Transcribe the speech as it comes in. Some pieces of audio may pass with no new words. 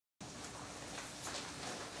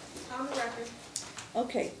On the record.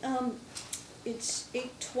 Okay, it's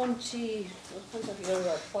 8:20, well, depends if you go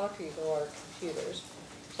to our clock or you go to our computers.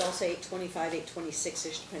 So I'll say 8:25,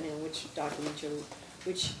 8:26-ish, depending on which document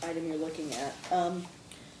which item you're looking at.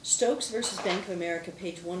 Stokes versus Bank of America,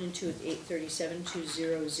 page 1 and 2 at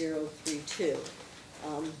 837-20032.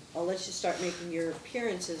 I'll let you start making your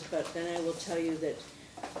appearances, but then I will tell you that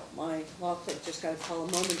my law clerk just got a call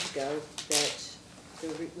a moment ago that the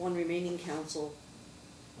one remaining counsel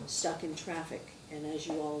stuck in traffic. And as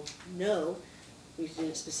you all know, we did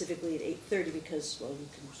it specifically at 8:30 because, well, you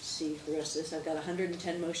can see the rest of this. I've got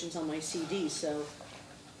 110 motions on my CD, so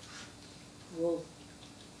we'll,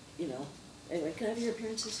 anyway, can I have your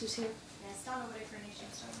appearances? Who's here? Yes, Donna Woody for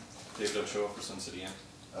Nation Star. David Ochoa for Sun City Inn.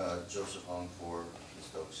 Joseph Hong for the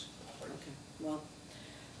Stokes. Okay, well,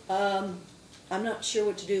 I'm not sure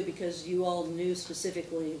what to do because you all knew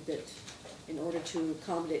specifically that in order to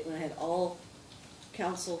accommodate, when I had all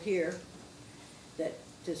counsel here, that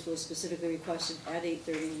this was specifically requested at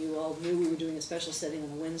 8:30. You all knew we were doing a special setting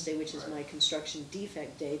on a Wednesday, which is my construction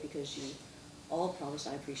defect day, because you all promised.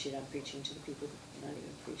 I appreciate I'm preaching to the people who not even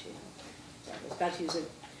appreciate it. So I was about to use a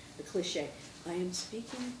cliche. I am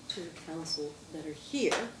speaking to the council that are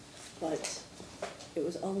here, but it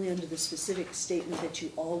was only under the specific statement that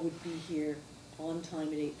you all would be here on time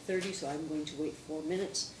at 8:30, so I'm going to wait 4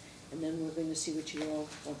 minutes, and then we're going to see what you all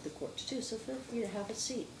want the court to do. So feel free to have a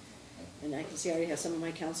seat. And I can see I already have some of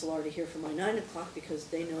my counsel already here for my 9 o'clock because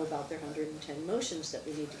they know about their 110 motions that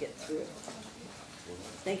we need to get through.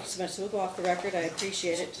 Thank you so much. So we'll go off the record. I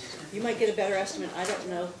appreciate it. You might get a better estimate. I don't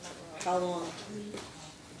know how long